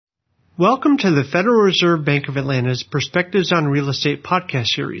Welcome to the Federal Reserve Bank of Atlanta's Perspectives on Real Estate podcast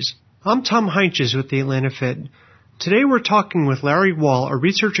series. I'm Tom Heinches with the Atlanta Fed. Today we're talking with Larry Wall, a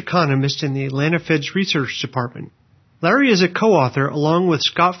research economist in the Atlanta Fed's research department. Larry is a co-author, along with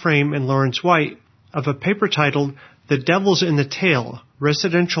Scott Frame and Lawrence White, of a paper titled The Devil's in the Tail,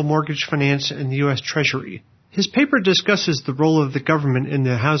 Residential Mortgage Finance in the U.S. Treasury. His paper discusses the role of the government in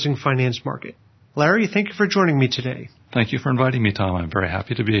the housing finance market. Larry, thank you for joining me today. Thank you for inviting me, Tom. I'm very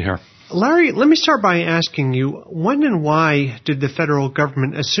happy to be here. Larry, let me start by asking you, when and why did the federal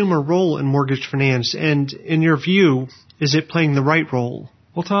government assume a role in mortgage finance, and in your view, is it playing the right role?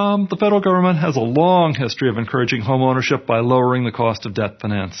 Well, Tom, the federal government has a long history of encouraging home ownership by lowering the cost of debt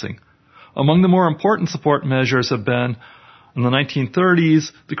financing. Among the more important support measures have been, in the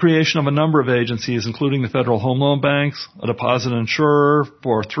 1930s, the creation of a number of agencies, including the Federal Home Loan Banks, a deposit insurer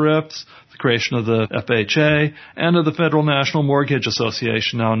for thrifts, the creation of the FHA, and of the Federal National Mortgage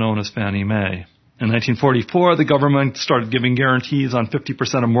Association, now known as Fannie Mae. In 1944, the government started giving guarantees on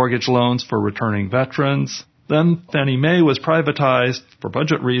 50% of mortgage loans for returning veterans. Then Fannie Mae was privatized for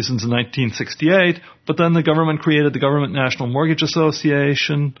budget reasons in 1968, but then the government created the Government National Mortgage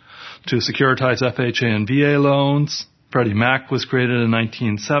Association to securitize FHA and VA loans. Freddie Mac was created in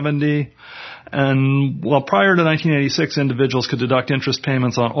 1970. And while prior to 1986, individuals could deduct interest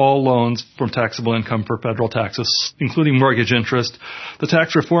payments on all loans from taxable income for federal taxes, including mortgage interest, the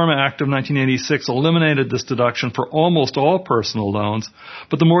Tax Reform Act of 1986 eliminated this deduction for almost all personal loans,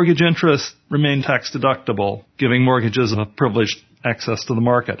 but the mortgage interest remained tax deductible, giving mortgages a privileged access to the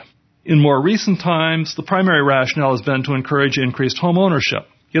market. In more recent times, the primary rationale has been to encourage increased home ownership.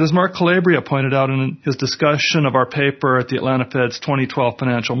 Yet as Mark Calabria pointed out in his discussion of our paper at the Atlanta Fed's 2012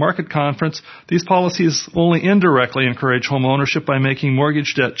 Financial Market Conference, these policies only indirectly encourage home ownership by making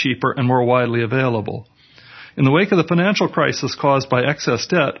mortgage debt cheaper and more widely available. In the wake of the financial crisis caused by excess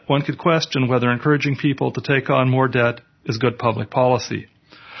debt, one could question whether encouraging people to take on more debt is good public policy,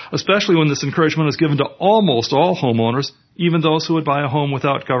 especially when this encouragement is given to almost all homeowners, even those who would buy a home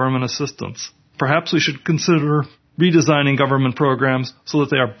without government assistance. Perhaps we should consider redesigning government programs so that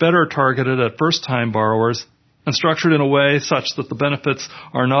they are better targeted at first-time borrowers and structured in a way such that the benefits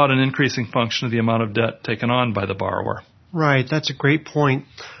are not an increasing function of the amount of debt taken on by the borrower. Right, that's a great point.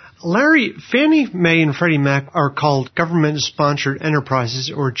 Larry, Fannie Mae and Freddie Mac are called government-sponsored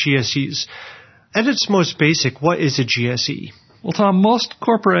enterprises, or GSEs. At its most basic, what is a GSE? Well, Tom, most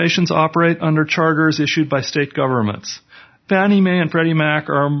corporations operate under charters issued by state governments. Fannie Mae and Freddie Mac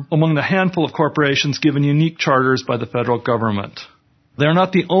are among the handful of corporations given unique charters by the federal government. They are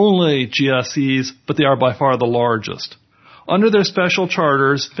not the only GSEs, but they are by far the largest. Under their special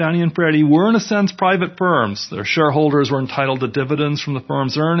charters, Fannie and Freddie were in a sense private firms. Their shareholders were entitled to dividends from the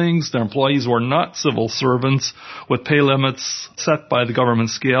firm's earnings. Their employees were not civil servants with pay limits set by the government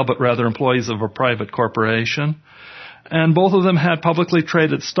scale, but rather employees of a private corporation. And both of them had publicly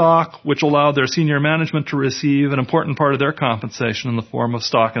traded stock, which allowed their senior management to receive an important part of their compensation in the form of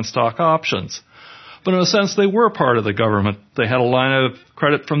stock and stock options. But in a sense, they were part of the government. They had a line of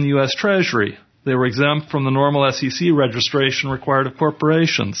credit from the U.S. Treasury. They were exempt from the normal SEC registration required of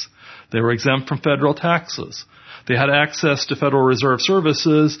corporations. They were exempt from federal taxes. They had access to Federal Reserve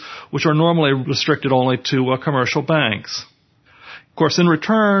services, which are normally restricted only to commercial banks. Of course, in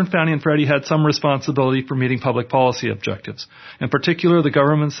return, Fannie and Freddie had some responsibility for meeting public policy objectives. In particular, the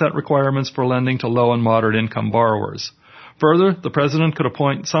government set requirements for lending to low and moderate income borrowers. Further, the president could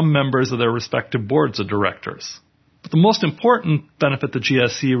appoint some members of their respective boards of directors. But the most important benefit the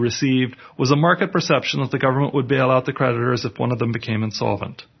GSE received was a market perception that the government would bail out the creditors if one of them became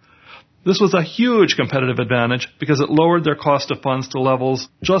insolvent. This was a huge competitive advantage because it lowered their cost of funds to levels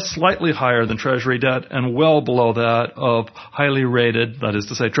just slightly higher than Treasury debt and well below that of highly rated, that is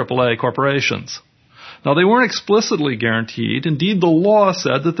to say, AAA corporations. Now, they weren't explicitly guaranteed. Indeed, the law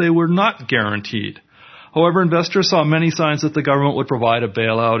said that they were not guaranteed. However, investors saw many signs that the government would provide a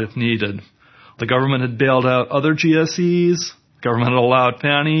bailout if needed. The government had bailed out other GSEs. The government had allowed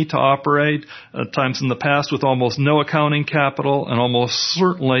Fannie to operate at times in the past with almost no accounting capital, and almost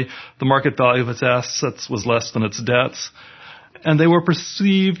certainly the market value of its assets was less than its debts. And they were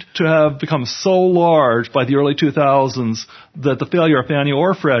perceived to have become so large by the early 2000s that the failure of Fannie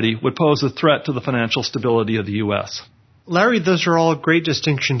or Freddie would pose a threat to the financial stability of the U.S. Larry, those are all great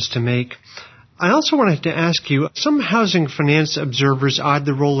distinctions to make. I also wanted to ask you, some housing finance observers eyed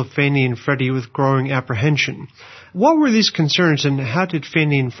the role of Fannie and Freddie with growing apprehension. What were these concerns, and how did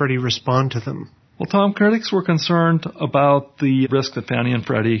Fannie and Freddie respond to them? Well, Tom, critics were concerned about the risk that Fannie and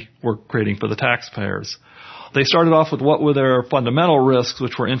Freddie were creating for the taxpayers. They started off with what were their fundamental risks,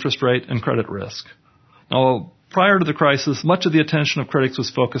 which were interest rate and credit risk. Now, Prior to the crisis, much of the attention of critics was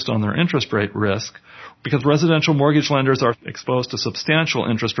focused on their interest rate risk, because residential mortgage lenders are exposed to substantial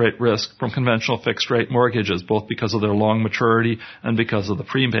interest rate risk from conventional fixed-rate mortgages, both because of their long maturity and because of the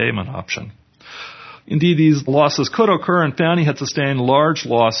prepayment option. Indeed, these losses could occur, and Fannie had sustained large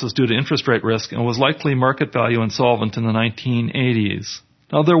losses due to interest rate risk and was likely market value insolvent in the 1980s.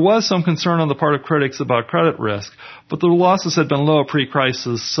 Now, there was some concern on the part of critics about credit risk, but the losses had been low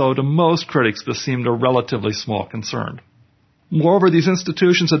pre-crisis, so to most critics this seemed a relatively small concern. Moreover, these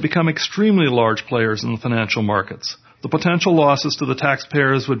institutions had become extremely large players in the financial markets. The potential losses to the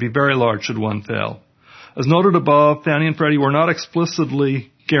taxpayers would be very large should one fail. As noted above, Fannie and Freddie were not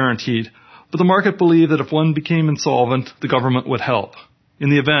explicitly guaranteed, but the market believed that if one became insolvent, the government would help. In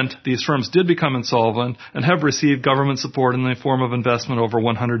the event, these firms did become insolvent and have received government support in the form of investment over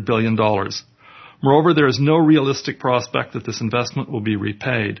 $100 billion. Moreover, there is no realistic prospect that this investment will be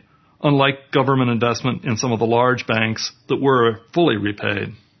repaid, unlike government investment in some of the large banks that were fully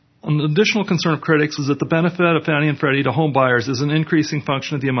repaid. An additional concern of critics is that the benefit of Fannie and Freddie to home buyers is an increasing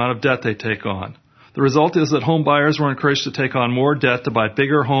function of the amount of debt they take on. The result is that home buyers were encouraged to take on more debt to buy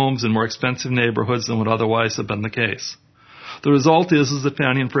bigger homes in more expensive neighborhoods than would otherwise have been the case. The result is that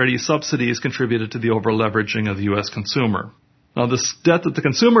Fannie and Freddie's subsidies contributed to the over-leveraging of the U.S. consumer. Now, this debt that the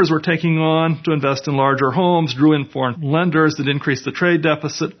consumers were taking on to invest in larger homes drew in foreign lenders that increased the trade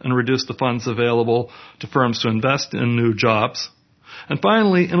deficit and reduced the funds available to firms to invest in new jobs. And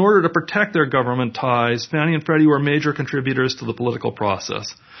finally, in order to protect their government ties, Fannie and Freddie were major contributors to the political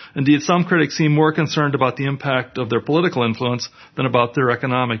process. Indeed, some critics seem more concerned about the impact of their political influence than about their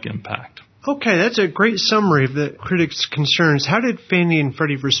economic impact. Okay, that's a great summary of the critics' concerns. How did Fannie and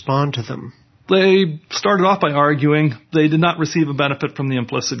Freddie respond to them? They started off by arguing they did not receive a benefit from the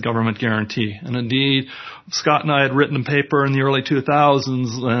implicit government guarantee. And indeed, Scott and I had written a paper in the early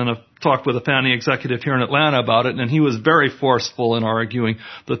 2000s and talked with a Fannie executive here in Atlanta about it, and he was very forceful in arguing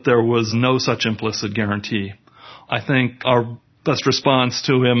that there was no such implicit guarantee. I think our best response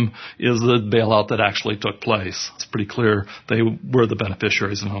to him is the bailout that actually took place. It's pretty clear they were the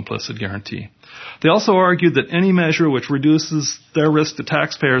beneficiaries of an implicit guarantee. They also argued that any measure which reduces their risk to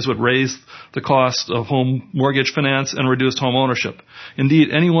taxpayers would raise the cost of home mortgage finance and reduce home ownership. Indeed,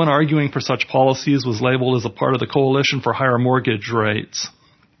 anyone arguing for such policies was labeled as a part of the coalition for higher mortgage rates.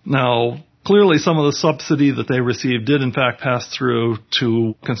 Now, clearly, some of the subsidy that they received did in fact pass through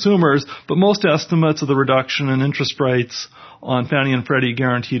to consumers, but most estimates of the reduction in interest rates on Fannie and Freddie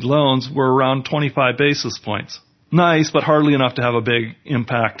guaranteed loans were around 25 basis points. Nice, but hardly enough to have a big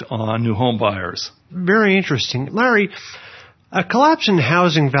impact on new home buyers. Very interesting. Larry, a collapse in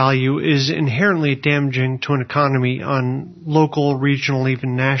housing value is inherently damaging to an economy on local, regional,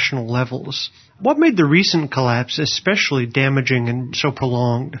 even national levels. What made the recent collapse especially damaging and so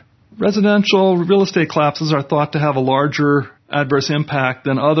prolonged? Residential real estate collapses are thought to have a larger adverse impact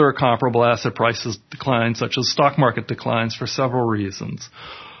than other comparable asset prices declines, such as stock market declines, for several reasons.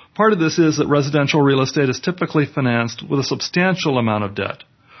 Part of this is that residential real estate is typically financed with a substantial amount of debt.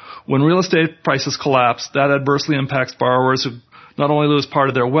 When real estate prices collapse, that adversely impacts borrowers who not only lose part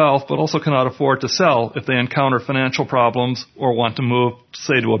of their wealth, but also cannot afford to sell if they encounter financial problems or want to move,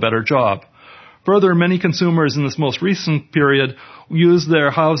 say, to a better job. Further, many consumers in this most recent period use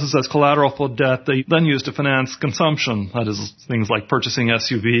their houses as collateral for debt they then use to finance consumption, that is, things like purchasing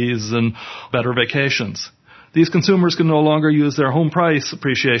SUVs and better vacations. These consumers can no longer use their home price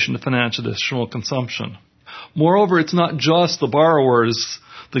appreciation to finance additional consumption. Moreover, it's not just the borrowers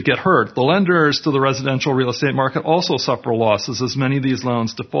that get hurt. The lenders to the residential real estate market also suffer losses as many of these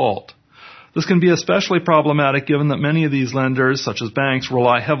loans default. This can be especially problematic given that many of these lenders, such as banks,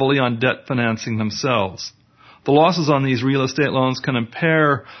 rely heavily on debt financing themselves. The losses on these real estate loans can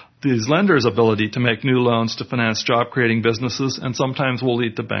impair these lenders' ability to make new loans to finance job-creating businesses and sometimes will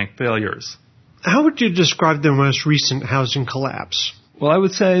lead to bank failures. How would you describe the most recent housing collapse? Well, I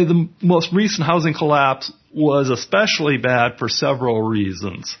would say the most recent housing collapse was especially bad for several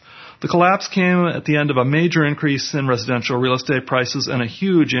reasons. The collapse came at the end of a major increase in residential real estate prices and a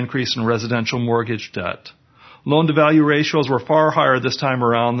huge increase in residential mortgage debt. Loan-to-value ratios were far higher this time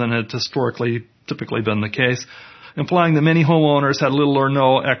around than had typically been the case, implying that many homeowners had little or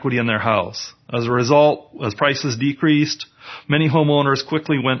no equity in their house. As a result, as prices decreased, many homeowners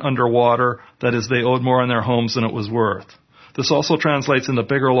quickly went underwater, that is, they owed more on their homes than it was worth. This also translates into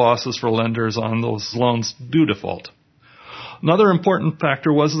bigger losses for lenders on those loans due default. Another important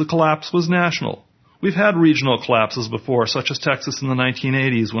factor was the collapse was national. We've had regional collapses before, such as Texas in the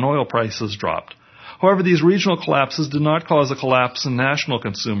 1980s when oil prices dropped. However, these regional collapses did not cause a collapse in national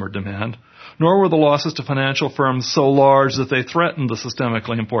consumer demand, nor were the losses to financial firms so large that they threatened the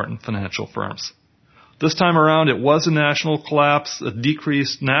systemically important financial firms. This time around, it was a national collapse that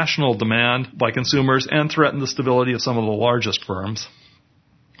decreased national demand by consumers and threatened the stability of some of the largest firms.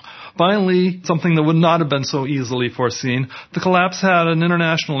 Finally, something that would not have been so easily foreseen, the collapse had an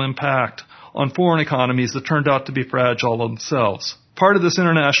international impact on foreign economies that turned out to be fragile themselves. Part of this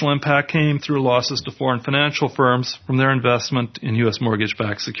international impact came through losses to foreign financial firms from their investment in U.S.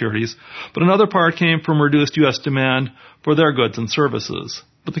 mortgage-backed securities, but another part came from reduced U.S. demand for their goods and services.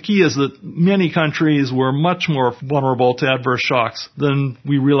 But the key is that many countries were much more vulnerable to adverse shocks than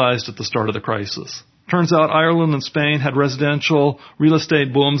we realized at the start of the crisis. Turns out Ireland and Spain had residential real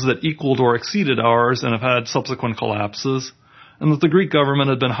estate booms that equaled or exceeded ours and have had subsequent collapses, and that the Greek government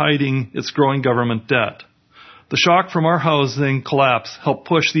had been hiding its growing government debt. The shock from our housing collapse helped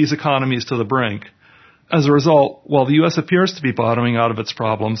push these economies to the brink. As a result, while the U.S. appears to be bottoming out of its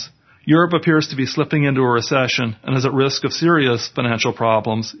problems, Europe appears to be slipping into a recession and is at risk of serious financial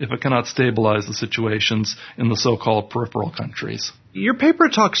problems if it cannot stabilize the situations in the so-called peripheral countries. Your paper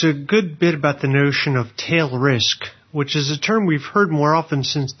talks a good bit about the notion of tail risk, which is a term we've heard more often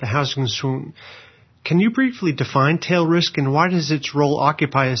since the housing swoon. Can you briefly define tail risk, and why does its role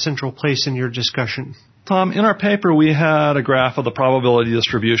occupy a central place in your discussion? Tom, in our paper we had a graph of the probability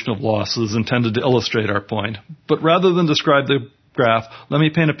distribution of losses intended to illustrate our point. But rather than describe the graph, let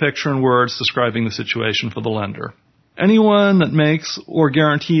me paint a picture in words describing the situation for the lender. Anyone that makes or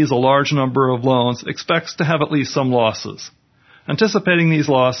guarantees a large number of loans expects to have at least some losses. Anticipating these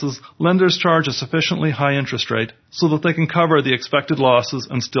losses, lenders charge a sufficiently high interest rate so that they can cover the expected losses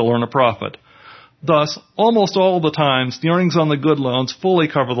and still earn a profit. Thus, almost all the times, the earnings on the good loans fully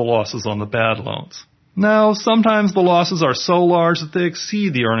cover the losses on the bad loans. Now, sometimes the losses are so large that they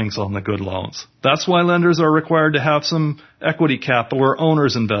exceed the earnings on the good loans. That's why lenders are required to have some equity capital or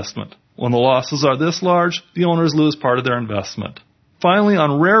owner's investment. When the losses are this large, the owners lose part of their investment. Finally,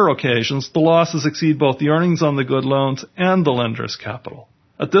 on rare occasions, the losses exceed both the earnings on the good loans and the lender's capital.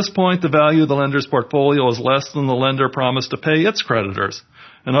 At this point, the value of the lender's portfolio is less than the lender promised to pay its creditors.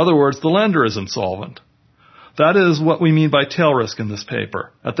 In other words, the lender is insolvent. That is what we mean by tail risk in this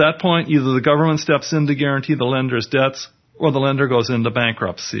paper. At that point, either the government steps in to guarantee the lender's debts, or the lender goes into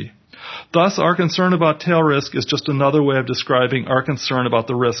bankruptcy. Thus, our concern about tail risk is just another way of describing our concern about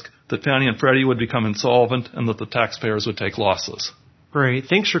the risk that Fannie and Freddie would become insolvent and that the taxpayers would take losses. Great.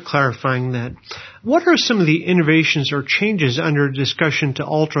 Thanks for clarifying that. What are some of the innovations or changes under discussion to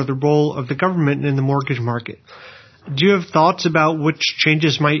alter the role of the government in the mortgage market? Do you have thoughts about which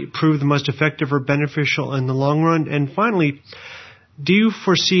changes might prove the most effective or beneficial in the long run? And finally, do you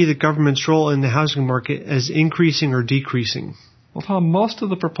foresee the government's role in the housing market as increasing or decreasing? Well, Tom, most of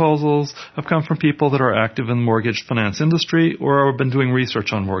the proposals have come from people that are active in the mortgage finance industry or have been doing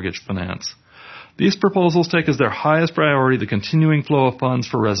research on mortgage finance. These proposals take as their highest priority the continuing flow of funds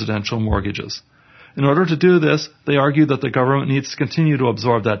for residential mortgages. In order to do this, they argue that the government needs to continue to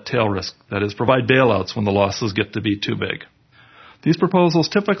absorb that tail risk, that is, provide bailouts when the losses get to be too big. These proposals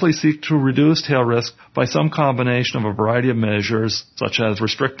typically seek to reduce tail risk by some combination of a variety of measures, such as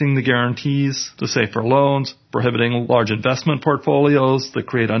restricting the guarantees to safer loans, prohibiting large investment portfolios that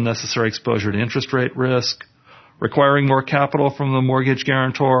create unnecessary exposure to interest rate risk, requiring more capital from the mortgage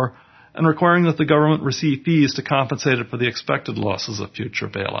guarantor, and requiring that the government receive fees to compensate it for the expected losses of future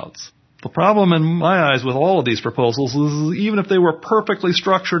bailouts. The problem in my eyes with all of these proposals is even if they were perfectly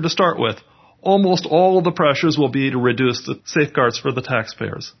structured to start with, almost all of the pressures will be to reduce the safeguards for the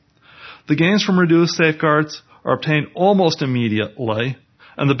taxpayers. The gains from reduced safeguards are obtained almost immediately,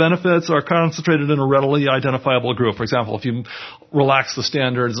 and the benefits are concentrated in a readily identifiable group. For example, if you relax the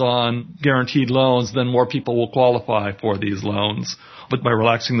standards on guaranteed loans, then more people will qualify for these loans. But by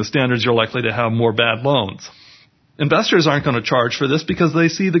relaxing the standards, you're likely to have more bad loans. Investors aren't going to charge for this because they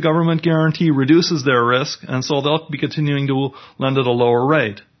see the government guarantee reduces their risk, and so they'll be continuing to lend at a lower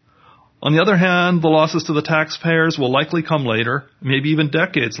rate. On the other hand, the losses to the taxpayers will likely come later, maybe even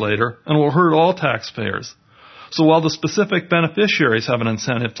decades later, and will hurt all taxpayers. So while the specific beneficiaries have an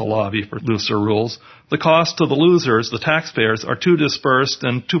incentive to lobby for looser rules, the cost to the losers, the taxpayers, are too dispersed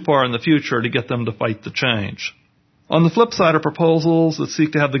and too far in the future to get them to fight the change. On the flip side are proposals that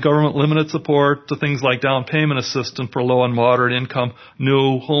seek to have the government limit its support to things like down payment assistance for low and moderate income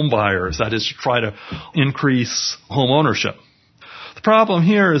new home buyers, that is, to try to increase home ownership. The problem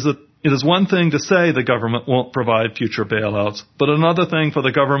here is that it is one thing to say the government won't provide future bailouts, but another thing for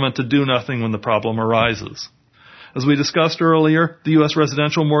the government to do nothing when the problem arises. As we discussed earlier, the U.S.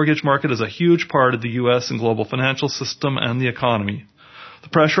 residential mortgage market is a huge part of the U.S. and global financial system and the economy. The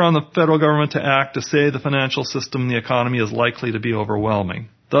pressure on the federal government to act to save the financial system and the economy is likely to be overwhelming.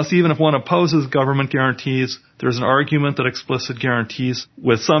 Thus, even if one opposes government guarantees, there's an argument that explicit guarantees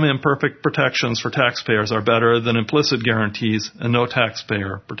with some imperfect protections for taxpayers are better than implicit guarantees and no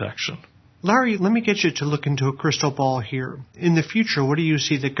taxpayer protection. Larry, let me get you to look into a crystal ball here. In the future, what do you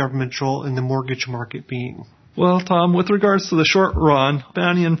see the government's role in the mortgage market being? Well, Tom, with regards to the short run,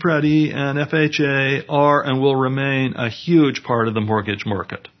 Fannie and Freddie and FHA are and will remain a huge part of the mortgage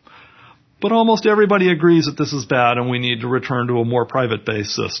market. But almost everybody agrees that this is bad and we need to return to a more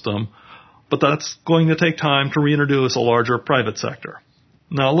private-based system. But that's going to take time to reintroduce a larger private sector.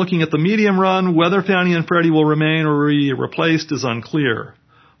 Now, looking at the medium run, whether Fannie and Freddie will remain or be replaced is unclear.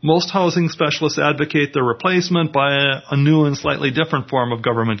 Most housing specialists advocate their replacement by a new and slightly different form of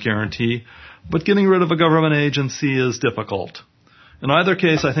government guarantee, but getting rid of a government agency is difficult. In either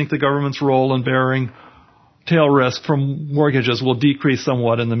case, I think the government's role in bearing tail risk from mortgages will decrease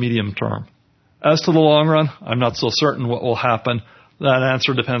somewhat in the medium term. As to the long run, I'm not so certain what will happen. That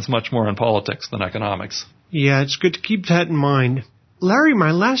answer depends much more on politics than economics. Yeah, it's good to keep that in mind. Larry,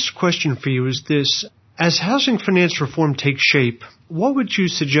 my last question for you is this. As housing finance reform takes shape, what would you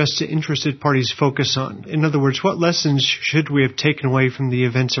suggest to interested parties focus on? In other words, what lessons should we have taken away from the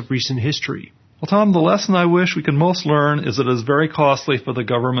events of recent history? Well, Tom, the lesson I wish we could most learn is that it is very costly for the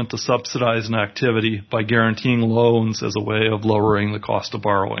government to subsidize an activity by guaranteeing loans as a way of lowering the cost of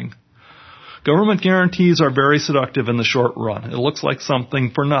borrowing. Government guarantees are very seductive in the short run. It looks like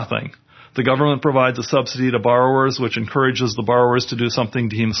something for nothing. The government provides a subsidy to borrowers, which encourages the borrowers to do something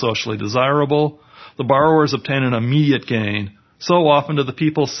deemed socially desirable. The borrowers obtain an immediate gain, so often to the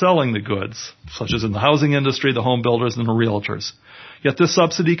people selling the goods, such as in the housing industry, the home builders, and the realtors. Yet this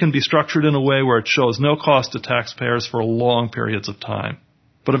subsidy can be structured in a way where it shows no cost to taxpayers for long periods of time.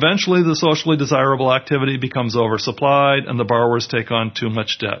 But eventually the socially desirable activity becomes oversupplied and the borrowers take on too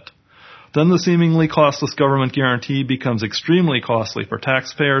much debt. Then the seemingly costless government guarantee becomes extremely costly for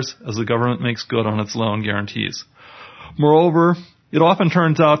taxpayers as the government makes good on its loan guarantees. Moreover, it often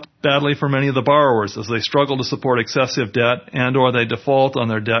turns out badly for many of the borrowers as they struggle to support excessive debt and or they default on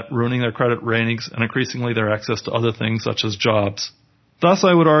their debt, ruining their credit ratings and increasingly their access to other things such as jobs. Thus,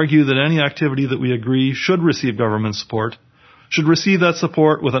 I would argue that any activity that we agree should receive government support should receive that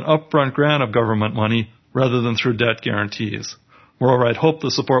support with an upfront grant of government money rather than through debt guarantees. Moreover, I'd hope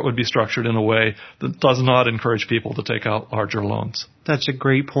the support would be structured in a way that does not encourage people to take out larger loans. That's a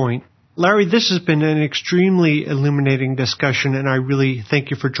great point. Larry, this has been an extremely illuminating discussion, and I really thank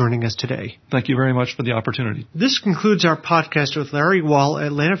you for joining us today. Thank you very much for the opportunity. This concludes our podcast with Larry Wall,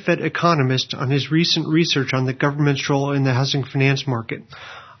 Atlanta Fed economist, on his recent research on the government's role in the housing finance market.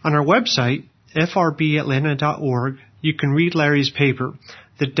 On our website, frbatlanta.org, you can read Larry's paper,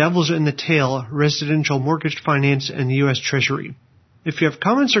 The Devil's in the Tail, Residential Mortgage Finance and the U.S. Treasury. If you have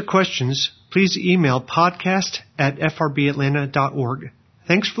comments or questions, please email podcast@frbatlanta.org.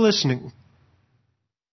 Thanks for listening.